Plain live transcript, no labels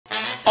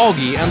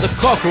Augie and the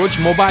Cockroach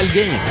mobile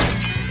game.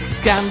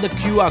 Scan the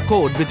QR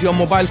code with your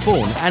mobile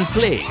phone and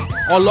play,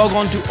 or log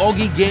on to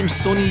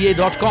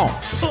augiegamessony.com.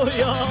 Oh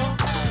yeah.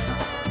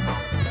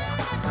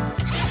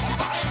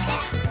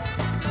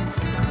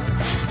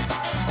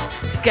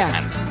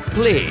 Scan,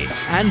 play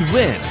and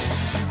win.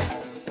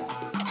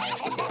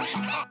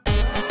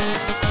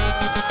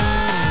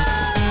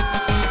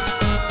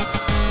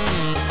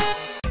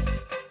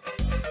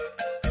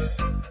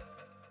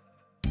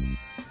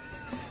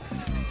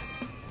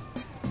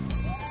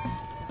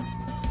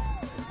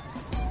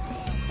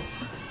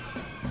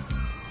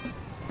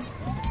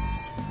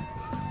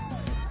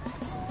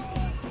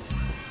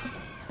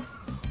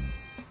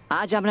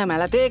 আজ আমরা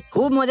মেলাতে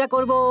খুব মজা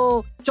করব,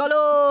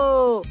 চলো।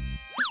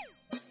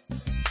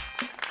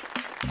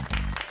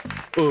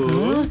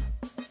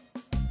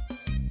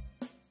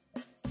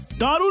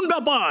 দারুণ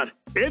ব্যাপার,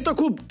 এ তো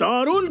খুব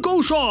দারুণ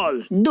কৌশল।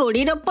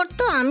 দড়ির ওপর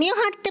তো আমিও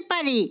হাঁটতে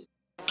পারি,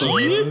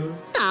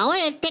 তাও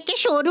এর থেকে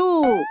সরু।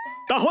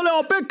 তাহলে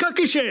অপেক্ষা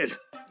কিসের?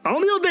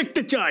 আমিও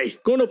দেখতে চাই।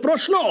 কোনো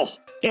প্রশ্ন?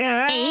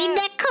 এই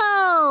দেখো।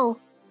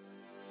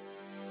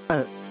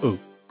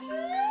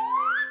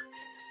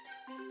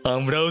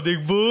 আমরাও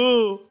দেখবো।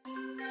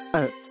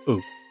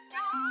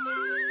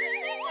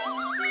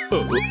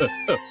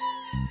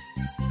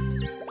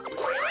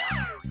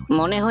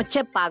 মনে হচ্ছে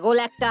পাগল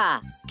একটা।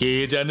 কে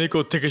জানে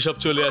কোত্থেকে সব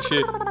চলে আসে।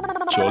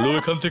 চলো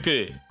এখান থেকে।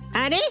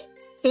 আরে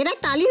এরা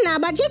তালি না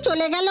বাজিয়ে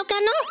চলে গেল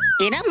কেন?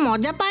 এরা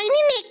মজা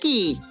পায়নি নাকি?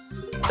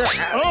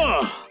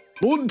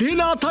 বুদ্ধি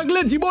না থাকলে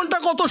জীবনটা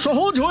কত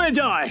সহজ হয়ে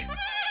যায়।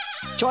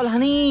 চল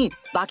হানি,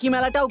 বাকি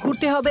মেলাটাও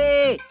ঘুরতে হবে।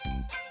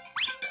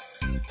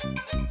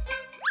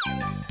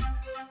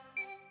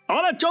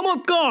 আরে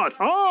চমৎকার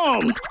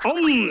আম,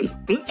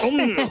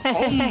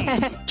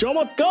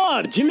 চমৎকার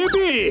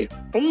জিলিপি,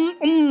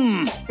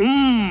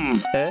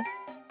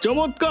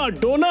 চমৎকার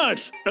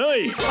ডোনাটস।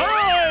 এই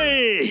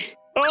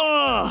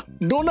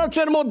ডোনাটস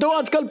এর মধ্যেও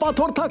আজকাল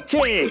পাথর থাকছে।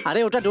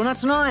 আরে ওটা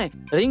ডোনাটস নয়,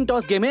 রিং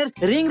টস গেমের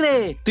রিং রে।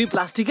 তুই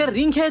প্লাস্টিকের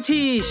রিং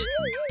খেয়েছিস।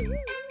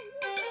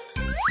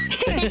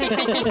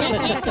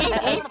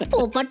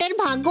 পোপটের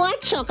ভাগ্য আজ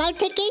সকাল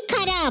থেকেই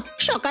খারাপ।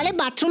 সকালে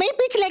বাথরুমেই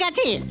পিছলে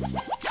গেছে।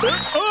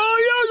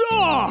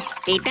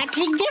 এটা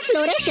ঠিক যে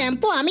ফ্লোরে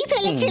শ্যাম্পু আমি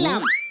ফেলেছিলাম।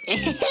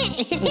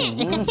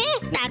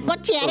 তারপর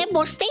চেয়ারে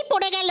বসতেই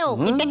পড়ে গেল।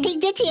 এটা ঠিক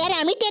যে চেয়ার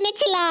আমি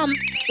টেনেছিলাম।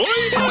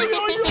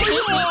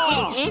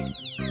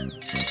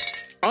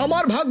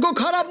 আমার ভাগ্য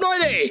খারাপ নয়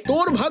রে,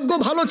 তোর ভাগ্য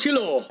ভালো ছিল।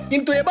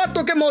 কিন্তু এবার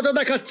তোকে মজা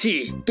দেখাচ্ছি।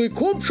 তুই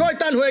খুব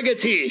শয়তান হয়ে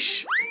গেছিস।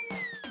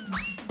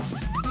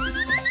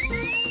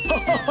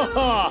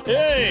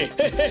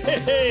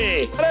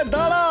 আরে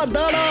দাঁড়া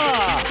দাঁড়া।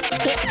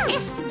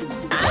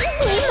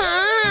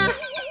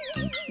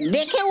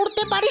 দেখে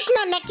উঠতে পারিস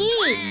না নাকি?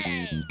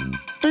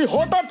 তুই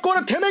হঠাৎ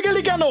করে থেমে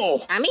গেলি কেন?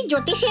 আমি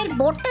জ্যোতিষের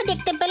বোর্ডটা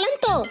দেখতে পেলাম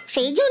তো,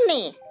 সেই জন্যে।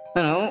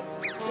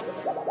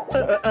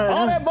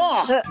 আরে বাহ,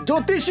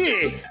 জ্যোতিষী।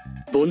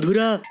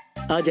 বন্ধুরা,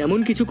 আজ এমন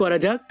কিছু করা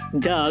যাক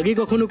যা আগে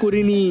কখনো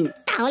করিনি।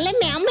 তাহলে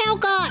ম্যাও ম্যাও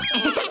কর।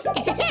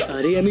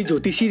 আরে আমি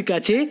জ্যোতিষীর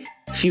কাছে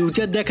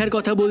ফিউচার দেখার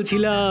কথা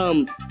বলছিলাম।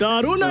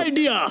 দারুণ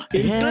আইডিয়া,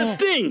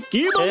 ইন্টারেস্টিং।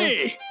 কি বলে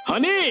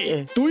হানি,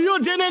 তুইও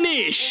জেনে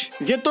নিস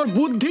যে তোর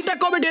বুদ্ধিটা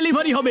কবে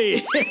ডেলিভারি হবে।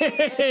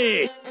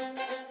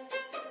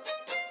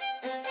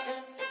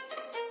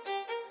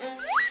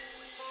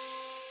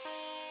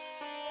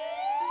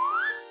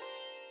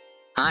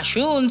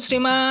 আসুন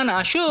শ্রীমান,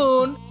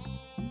 আসুন।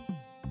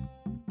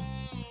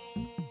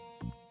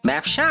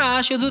 ব্যবসা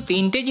শুধু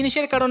তিনটে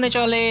জিনিসের কারণে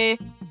চলে।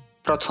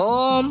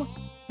 প্রথম,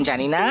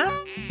 জানি না।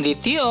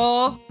 দ্বিতীয়,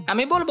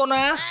 আমি বলবো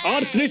না।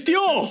 আর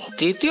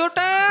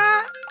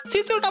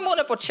তৃতীয়টা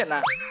মনে পড়ছে না।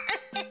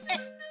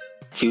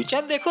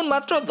 ফিউচার দেখুন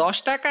মাত্র 10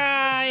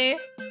 টাকায়।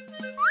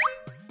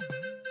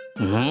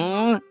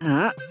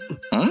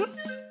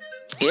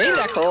 এই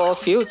দেখো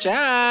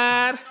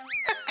ফিউচার।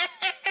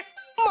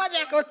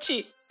 মজা করছি,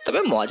 তবে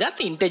মজা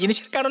তিনটে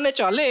জিনিসের কারণে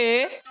চলে।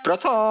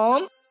 প্রথম,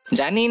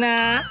 জানি না।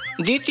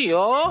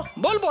 দ্বিতীয়,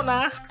 বলবো না।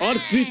 আর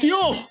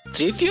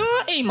তৃতীয়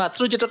এই মাত্র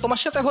যেটা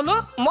তোমার সাথে হলো,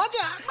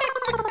 মজা।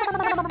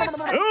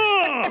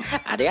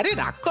 আরে আরে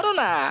রাগ করো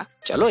না।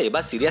 চলো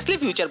এবার সিরিয়াসলি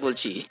ফিউচার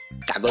বলছি।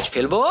 কাগজ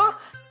ফেলবো,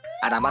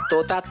 আর আমার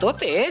তোতা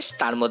তোতেশ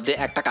তার মধ্যে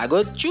একটা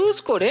কাগজ চুজ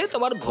করে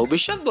তোমার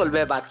ভবিষ্যৎ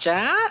বলবে বাচ্চা।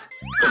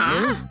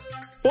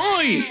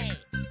 ওই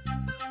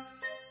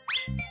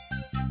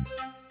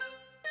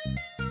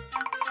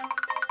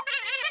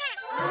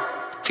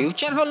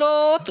ফিউচার হলো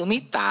তুমি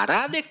তারা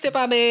দেখতে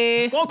পাবে।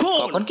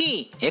 কখন কি?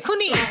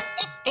 এখনই।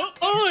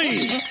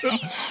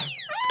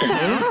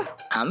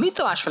 আমি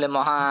তো আসলে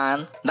মহান।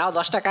 দাও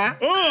 10 টাকা।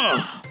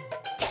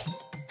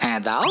 হ্যাঁ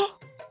দাও।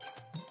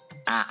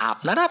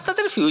 আপনারা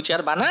আপনাদের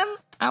ফিউচার বানান।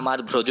 আমার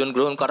ভোজন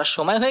গ্রহণ করার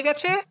সময় হয়ে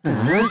গেছে।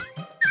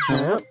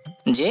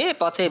 যে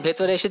পথে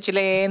ভেতরে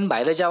এসেছিলেন,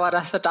 বাইরে যাওয়ার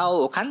রাস্তাটাও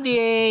ওখান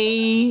দিয়েই।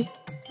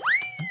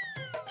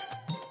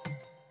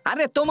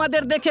 আরে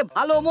তোমাদের দেখে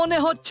ভালো মনে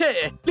হচ্ছে,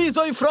 প্লিজ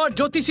ওই ফ্রড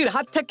জ্যোতিষীর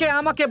হাত থেকে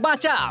আমাকে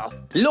বাঁচাও।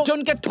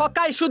 লোকজনকে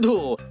ঠকায় শুধু,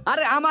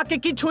 আরে আমাকে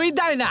কিছুই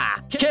দেয় না,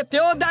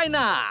 খেতেও দেয়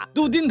না।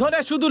 2 দিন ধরে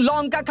শুধু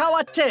লঙ্কা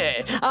খাওয়াচ্ছে,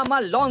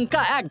 আমার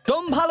লঙ্কা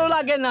একদম ভালো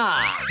লাগে না।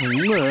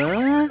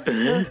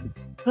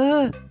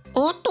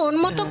 ও তোর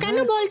মতো কেন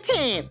বলছে?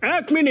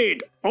 1 মিনিট,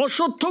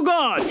 অশ্বত্থ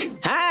গাছ,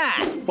 হ্যাঁ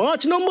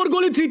 5 নম্বর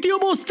গলি, 3য়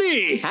বস্তি,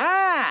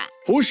 হ্যাঁ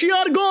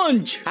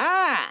হুশিয়ারগঞ্জ।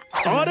 হ্যাঁ।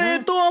 আরে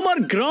তো আমার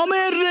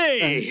গ্রামের রে,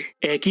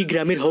 একই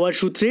গ্রামের হওয়ার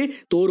সূত্রে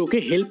তোর ওকে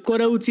হেল্প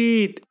করা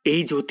উচিত।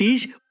 এই জ্যোতিষ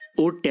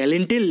ওর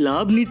ট্যালেন্টের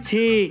লাভ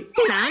নিচ্ছে।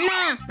 না না,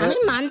 আমি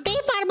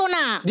মানতেই পারবো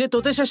না যে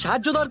তোতে সে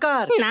সাহায্য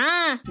দরকার। না,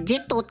 যে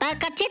তোতার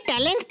কাছে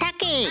ট্যালেন্ট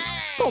থাকে,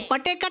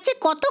 পোপাটের কাছে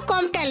কত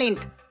কম ট্যালেন্ট।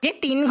 যে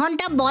 3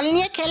 ঘন্টা বল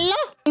নিয়ে খেললো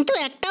কিন্তু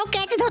একটাও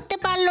ক্যাচ ধরতে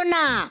পারলো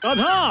না।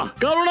 আধা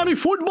কারণ আমি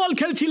ফুটবল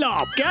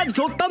খেলছিলাম, ক্যাচ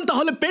ধরতাম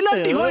তাহলে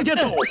পেনাল্টি হয়ে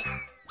যেত।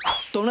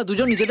 তোমরা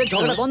দুজন নিজেদের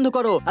ঝগড়া বন্ধ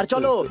করো আর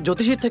চলো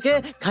জ্যোতিষীর থেকে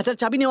খাঁচার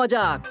চাবি নেওয়া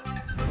যাক।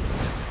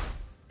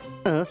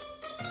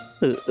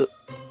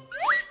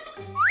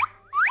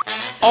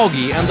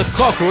 Augie and the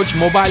Cockroach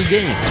mobile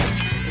game.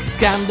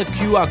 Scan the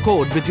QR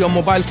code with your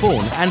mobile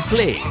phone and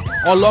play,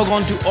 or log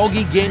on to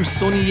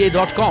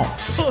augiegamessony.com.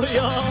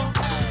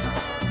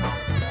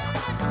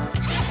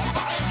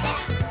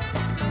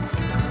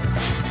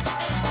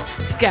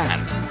 Scan,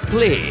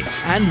 play,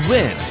 and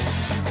win.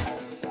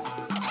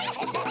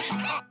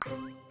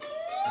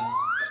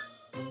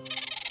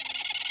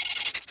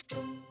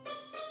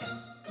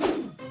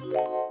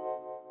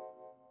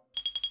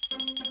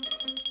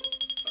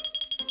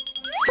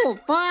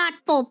 পোপাট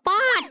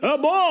পোপাট,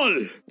 বল।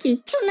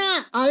 কিচ্ছু না,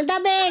 অল দ্য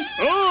বেস্ট।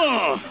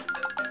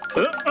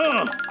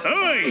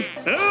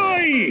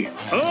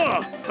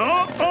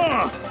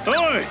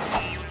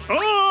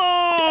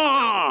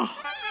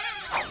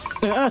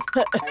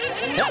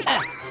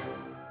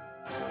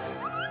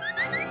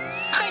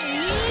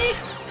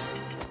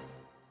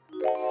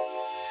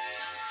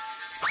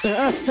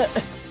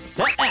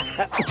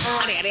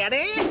 আরে আরে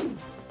আরে,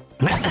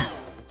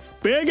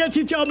 পেয়ে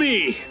গেছি চাবি,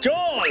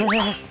 চল।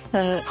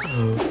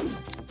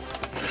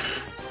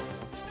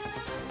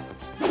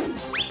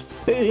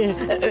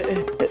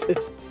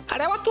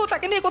 আরে আমার তো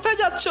তাকে নিয়ে কোথায়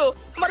যাচ্ছ?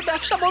 আমার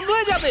ব্যবসা বন্ধ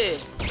হয়ে যাবে।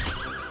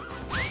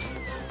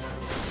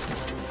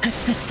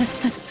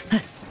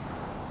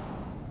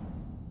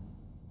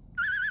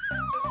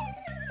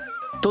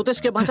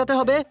 তোতেশকে বাঁচাতে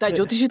হবে, তাই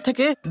জ্যোতিষীর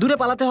থেকে দূরে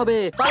পালাতে হবে।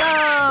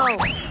 পালাও।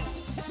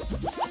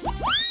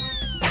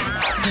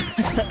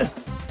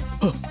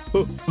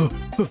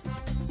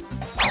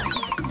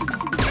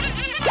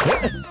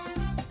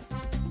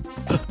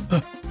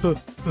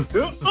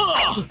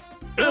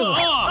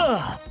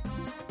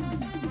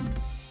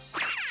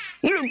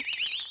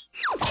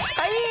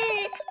 এই,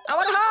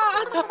 আমার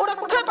হাত, ওরা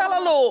কোথায়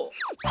পালালো?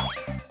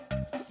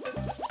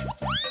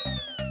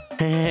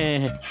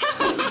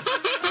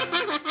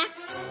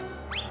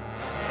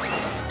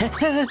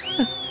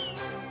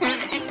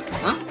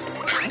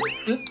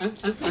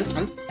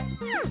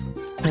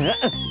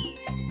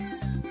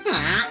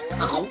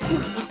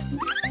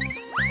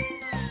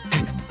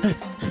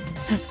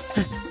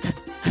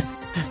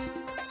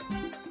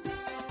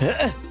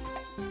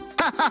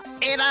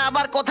 এরা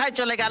আবার কোথায়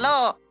চলে গেল?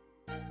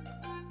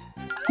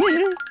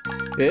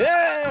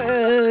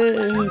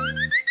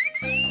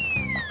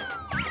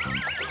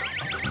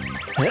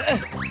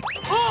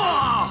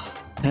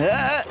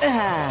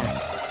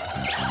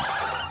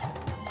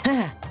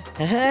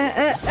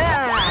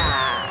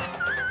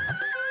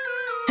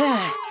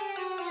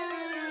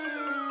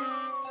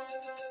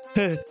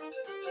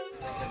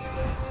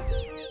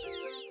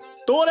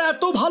 তোর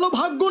এত ভালো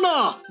ভাগ্য না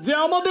যে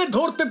আমাদের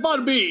ধরতে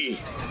পারবি।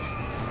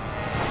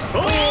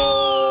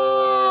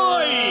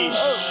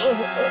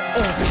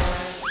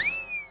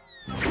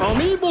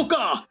 আমি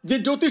বোকা যে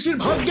জ্যোতিষীর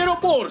ভাগ্যের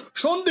ওপর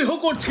সন্দেহ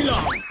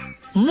করছিলাম।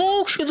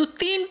 মুখ শুধু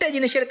 3টা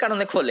জিনিসের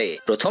কারণে খোলে।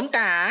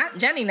 প্রথমটা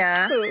জানি না,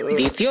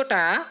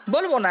 দ্বিতীয়টা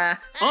বলবো না,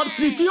 আর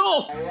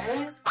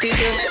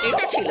তৃতীয়টা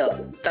এটা ছিল।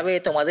 তবে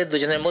তোমাদের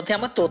দুজনের মধ্যে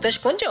আমার তোতেশ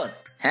কোনজন?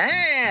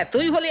 হ্যাঁ,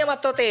 তুই হলি আমার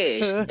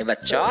তোতেশ। এবার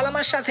চল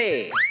আমার সাথে।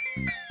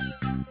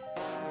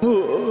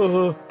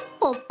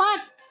 পোপাট,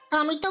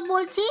 আমি তো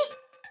বলছি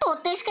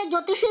তোতেশকে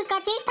জ্যোতিষীর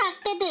কাছেই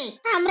থাকতে দে,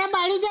 আমরা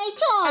বাড়ি যাই,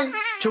 চল।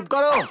 চুপ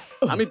করো,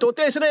 আমি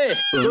তোতেশ রে।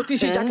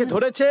 জ্যোতিষী যাকে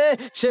ধরেছে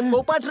সে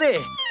পোপাট রে,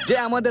 যে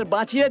আমাদের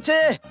বাঁচিয়েছে,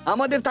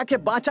 আমাদের তাকে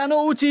বাঁচানো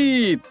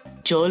উচিত।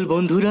 চল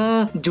বন্ধুরা,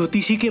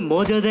 জ্যোতিষীকে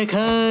মজা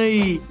দেখাই।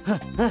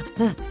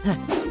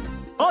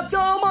 আচ্ছা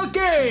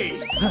আমাকে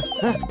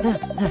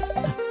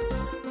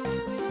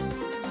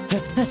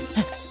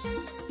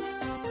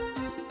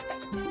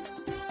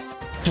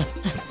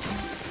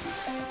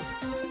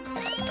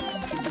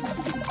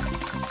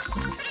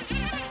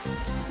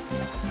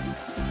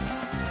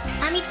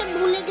আমি তো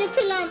ভুলে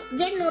গেছিলাম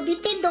যে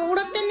নদীতে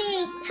দৌড়তে নেই,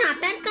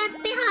 সাঁতার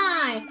কাটতে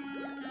হয়।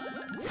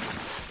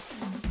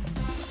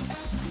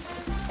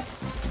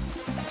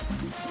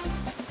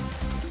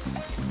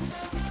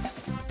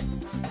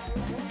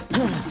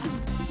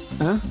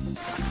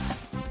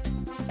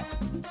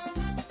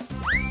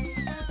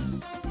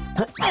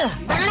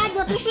 দাঁড়া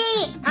জ্যোতিষী,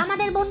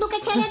 আমাদের বন্ধুকে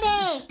ছেড়ে দে।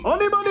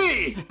 অনিমানি,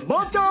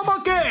 বাঁচা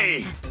আমাকে।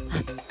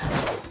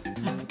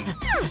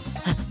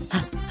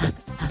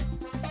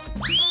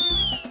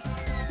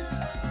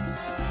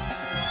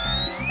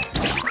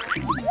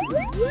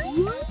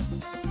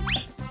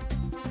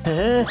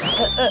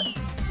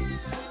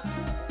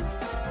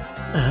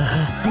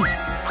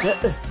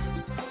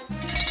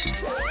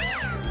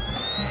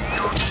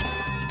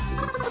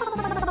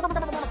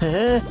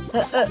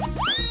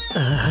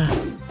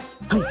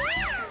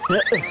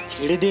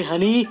 ছেড়ে দে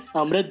হানি,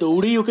 আমরা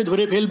দৌড়েই ওকে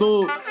ধরে ফেলবো।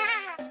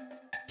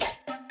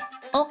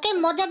 ওকে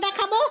মজা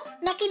দেখাবো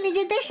নাকি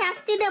নিজেদের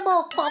শাস্তি দেব?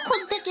 কখন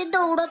থেকে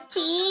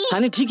দৌড়চ্ছি।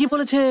 হানি ঠিকই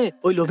বলেছে,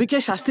 ওই লোভীকে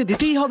শাস্তি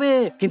দিতেই হবে,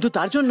 কিন্তু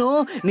তার জন্য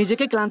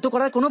নিজেকে ক্লান্ত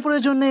করার কোনো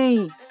প্রয়োজন নেই।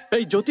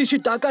 এই জ্যোতিষী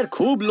টাকার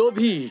খুব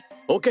লোভী,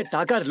 ওকে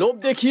টাকার লোভ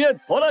দেখিয়ে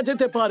ধরা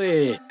যেতে পারে।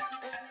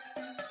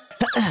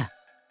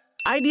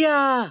 আইডিয়া!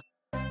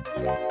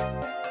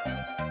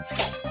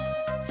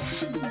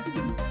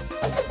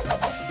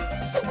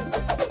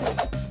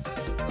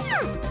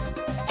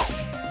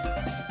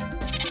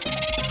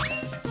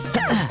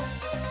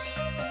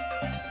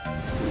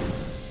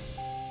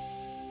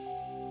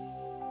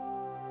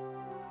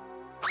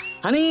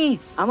 হানি,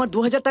 আমার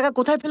 2000 টাকা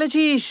কোথায়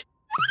ফেলেছিস?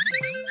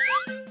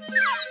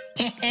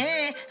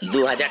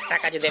 2000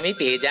 টাকা যদি আমি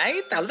পেয়ে যাই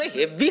তাহলে তো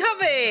হেভি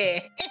হবে।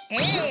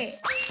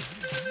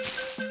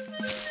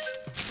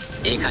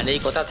 এখানেই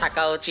কোথাও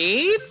থাকা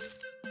উচিত।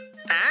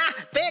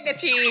 পেয়ে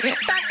গেছি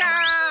টাকা।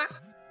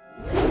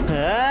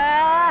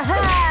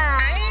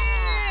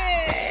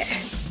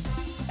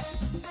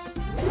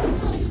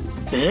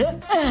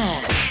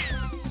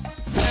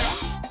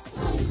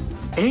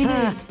 এই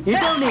নে,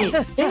 এটাও নে,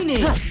 এই নে,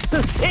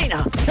 এই না।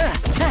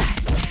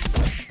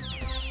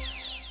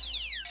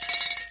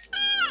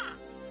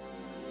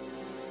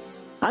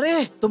 আরে,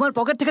 তোমার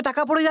পকেট থেকে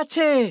টাকা পড়ে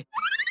যাচ্ছে।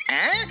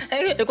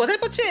 কোথায়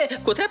পড়ছে?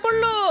 কোথায়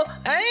পড়লো?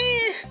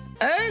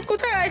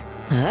 কোথায়?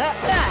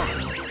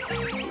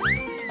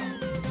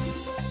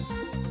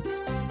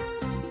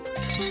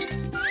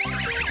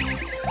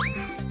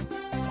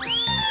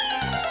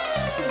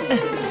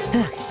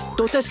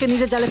 তোতেশকে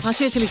নিজের জালে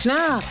ফাঁসিয়েছিলিস না,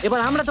 এবার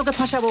আমরা তোকে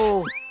ফাঁসাবো।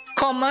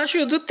 ক্ষমা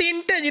শুধু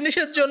 3টে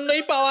জিনিসের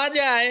জন্যই পাওয়া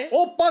যায়। ও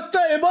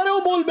পাক্কা এবারেও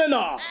বলবে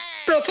না।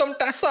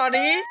 প্রথমটা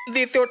সরি,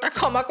 দ্বিতীয়টা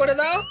ক্ষমা করে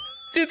দাও,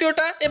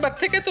 তৃতীয়টা এবার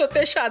থেকে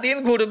তোতে স্বাধীন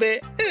ঘুরবে।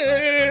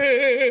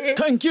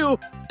 থ্যাংক ইউ,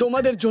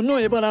 তোমাদের জন্য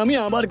এবার আমি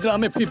আমার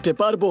গ্রামে ফিরতে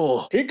পারবো।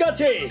 ঠিক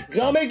আছে,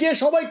 গ্রামে গিয়ে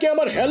সবাইকে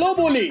আমার হ্যালো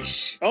বলিস।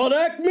 আর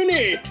 1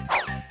 মিনিট।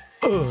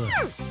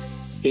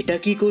 এটা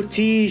কি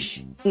করছিস?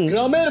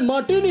 গ্রামের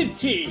মাটি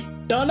নিচ্ছি,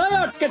 ডানায়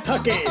আটকে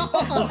থাকে।